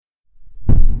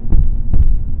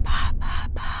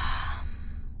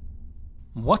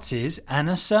What is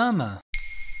anasurma?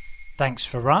 Thanks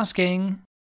for asking.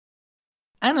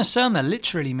 Anasurma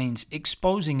literally means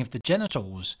exposing of the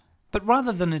genitals, but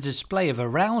rather than a display of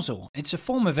arousal, it's a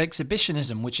form of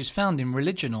exhibitionism which is found in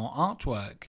religion or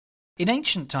artwork. In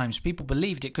ancient times, people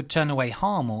believed it could turn away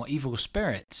harm or evil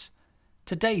spirits.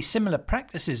 Today, similar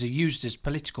practices are used as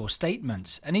political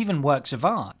statements and even works of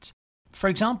art. For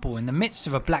example, in the midst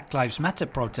of a Black Lives Matter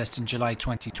protest in July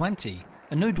 2020,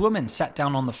 a nude woman sat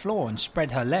down on the floor and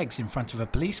spread her legs in front of a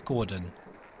police cordon.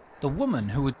 The woman,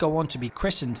 who would go on to be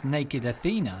christened Naked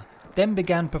Athena, then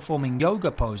began performing yoga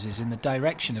poses in the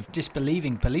direction of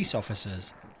disbelieving police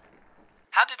officers.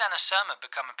 How did anasurma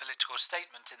become a political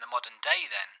statement in the modern day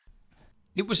then?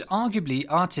 It was arguably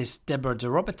artist Deborah de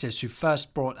Robitis who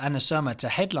first brought anasurma to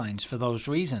headlines for those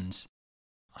reasons.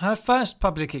 Her first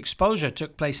public exposure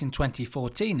took place in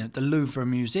 2014 at the Louvre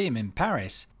Museum in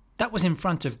Paris. That was in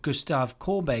front of Gustave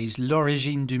Courbet's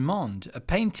L'Origine du Monde, a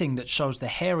painting that shows the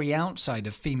hairy outside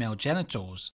of female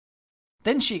genitals.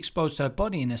 Then she exposed her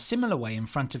body in a similar way in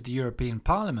front of the European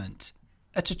Parliament.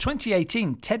 At a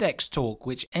 2018 TEDx talk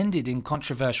which ended in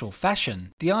controversial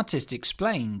fashion, the artist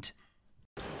explained,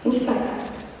 "In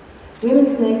fact,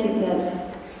 women's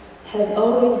nakedness has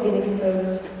always been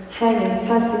exposed, hanging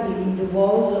passively in the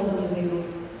walls of the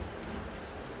museum.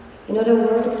 In other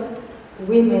words,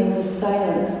 women were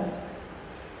silenced.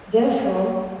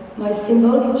 Therefore, my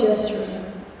symbolic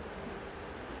gesture,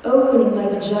 opening my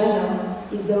vagina,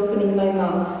 is opening my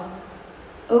mouth.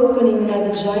 Opening my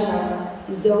vagina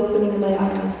is opening my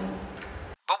eyes."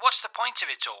 But what's the point of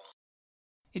it all?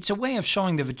 It's a way of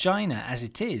showing the vagina as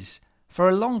it is. For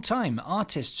a long time,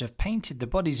 artists have painted the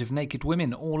bodies of naked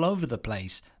women all over the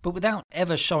place, but without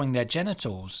ever showing their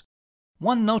genitals.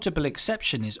 One notable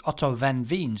exception is Otto van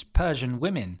Veen's Persian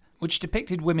Women, which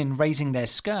depicted women raising their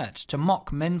skirts to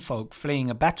mock menfolk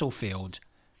fleeing a battlefield.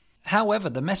 However,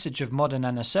 the message of modern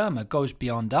anasurma goes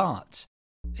beyond art.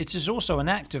 It is also an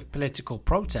act of political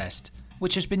protest,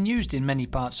 which has been used in many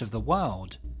parts of the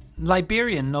world.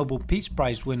 Liberian Nobel Peace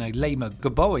Prize winner Leymah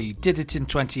Gbowee did it in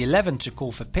 2011 to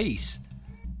call for peace.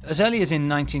 As early as in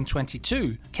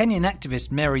 1922, Kenyan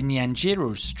activist Mary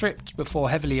Nyanjiru stripped before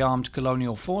heavily armed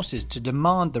colonial forces to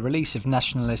demand the release of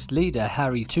nationalist leader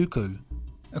Harry Tuku.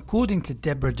 According to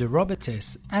Deborah de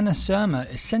Robitis, anasurma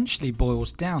essentially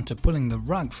boils down to pulling the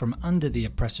rug from under the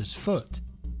oppressor's foot.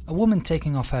 A woman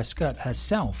taking off her skirt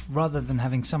herself rather than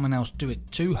having someone else do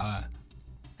it to her.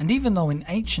 And even though in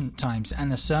ancient times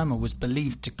anasurma was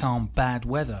believed to calm bad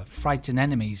weather, frighten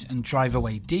enemies and drive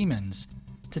away demons,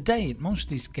 today it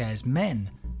mostly scares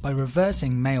men by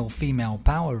reversing male-female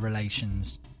power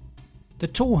relations. The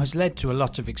tool has led to a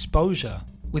lot of exposure,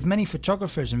 with many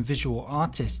photographers and visual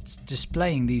artists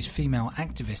displaying these female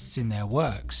activists in their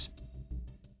works.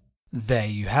 There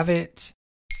you have it.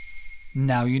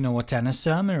 Now you know what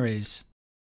anasurma is.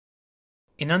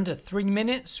 In under 3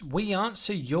 minutes, we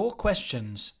answer your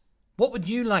questions. What would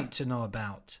you like to know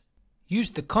about?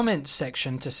 Use the comments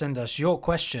section to send us your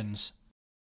questions.